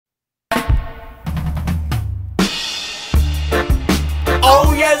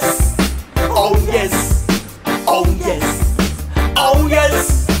yes, oh yes, oh yes, oh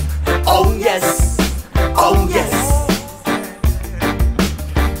yes, oh yes, oh yes.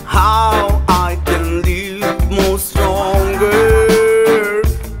 How I can live more stronger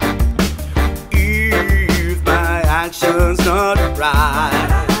if my actions not right.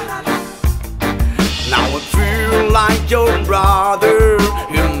 Now I feel like your brother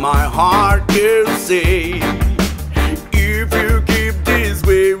in my heart can say, if you keep this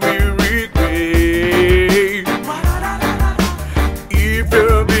way we regret. If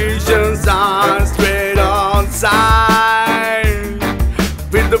your visions are straight on side,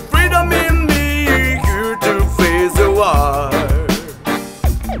 with the freedom in me, you to face the war.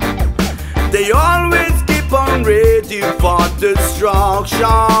 They always keep on ready for destruction,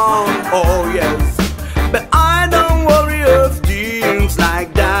 oh yes. But I don't worry of things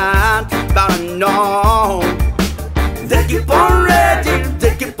like that, but I know they keep on ready,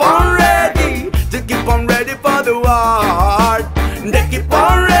 they keep on ready, they keep on ready for the war. They keep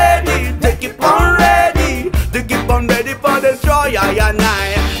on ready, they keep on ready, they keep on ready for the destroy I and I.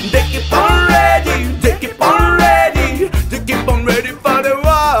 They keep on ready, they keep on ready, they keep on ready for the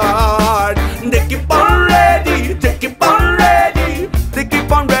war. They keep on ready, they keep on ready, they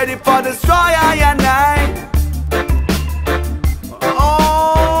keep on ready for the destroy I and I.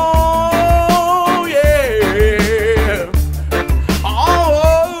 Oh yeah, oh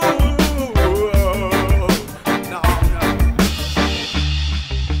no, no.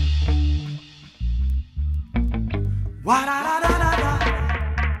 Wa-da-da-da-da-da.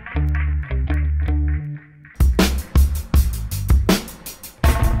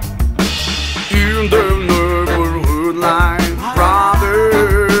 In the neighborhood like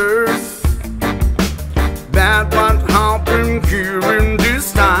brothers, that what happened here in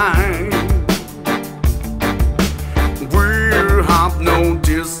this time. We have no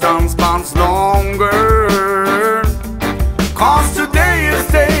distance much longer, 'cause today is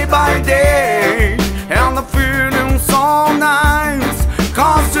day by day, and the feeling so nice.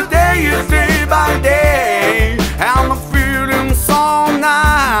 'Cause today is day by day, and the feeling so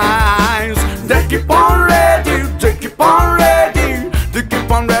nice. They keep on ready, they keep on ready, they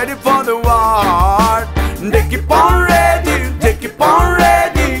keep on ready for the war. They keep on ready, they keep on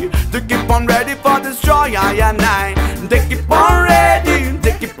ready, they keep on ready for destroy I and I. They keep on ready,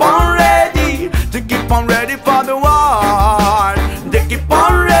 they keep on ready, they keep on ready for the war. They keep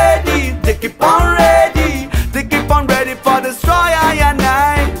on ready, they keep on ready, they keep on ready for destroy I and I.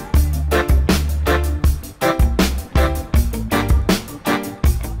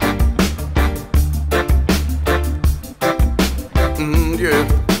 Yeah.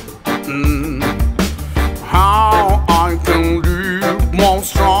 How I can live more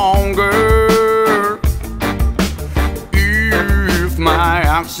stronger if my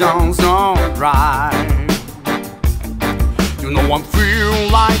actions not right. You know I feel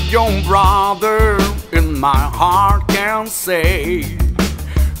like your brother in my heart can say,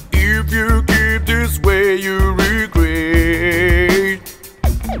 if you keep this way you regret.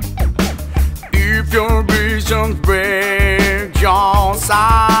 If your visions break your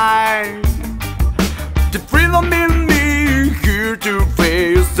side, the freedom in me here to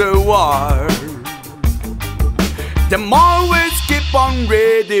face the war. Them always keep on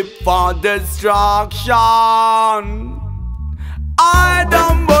ready for destruction. I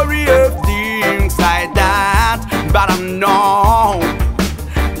don't worry of things like that, but I know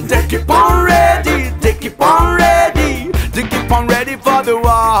they keep on ready, they keep on ready, they keep on ready for the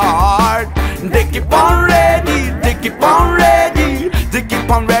war. They keep on ready, they keep on ready, they keep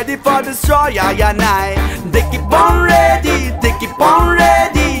on ready for destroy I and I. They keep on ready, they keep on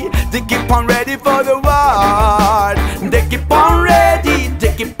ready, they keep on ready for the war. They keep on ready,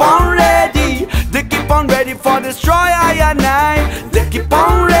 they keep on ready, they keep on ready for destroy I and I. They keep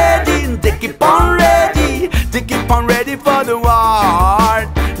on ready, they keep on ready, they keep on ready for the war.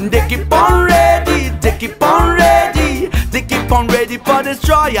 They keep on ready, they keep on ready, they keep on ready for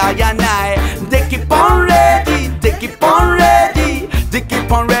destroy I and I. They keep on ready, they keep on ready, they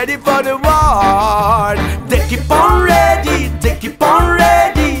keep on ready for the war. They keep on ready, they keep on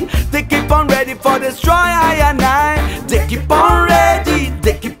ready, they keep on ready for destroy I and I. They keep on ready,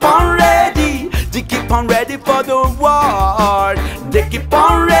 they keep on ready, they keep on ready for the war. They keep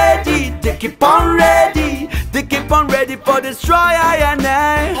on ready, they keep on ready, they keep on ready for destroy I and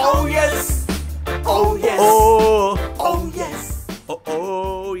I. Oh yes, oh yes, oh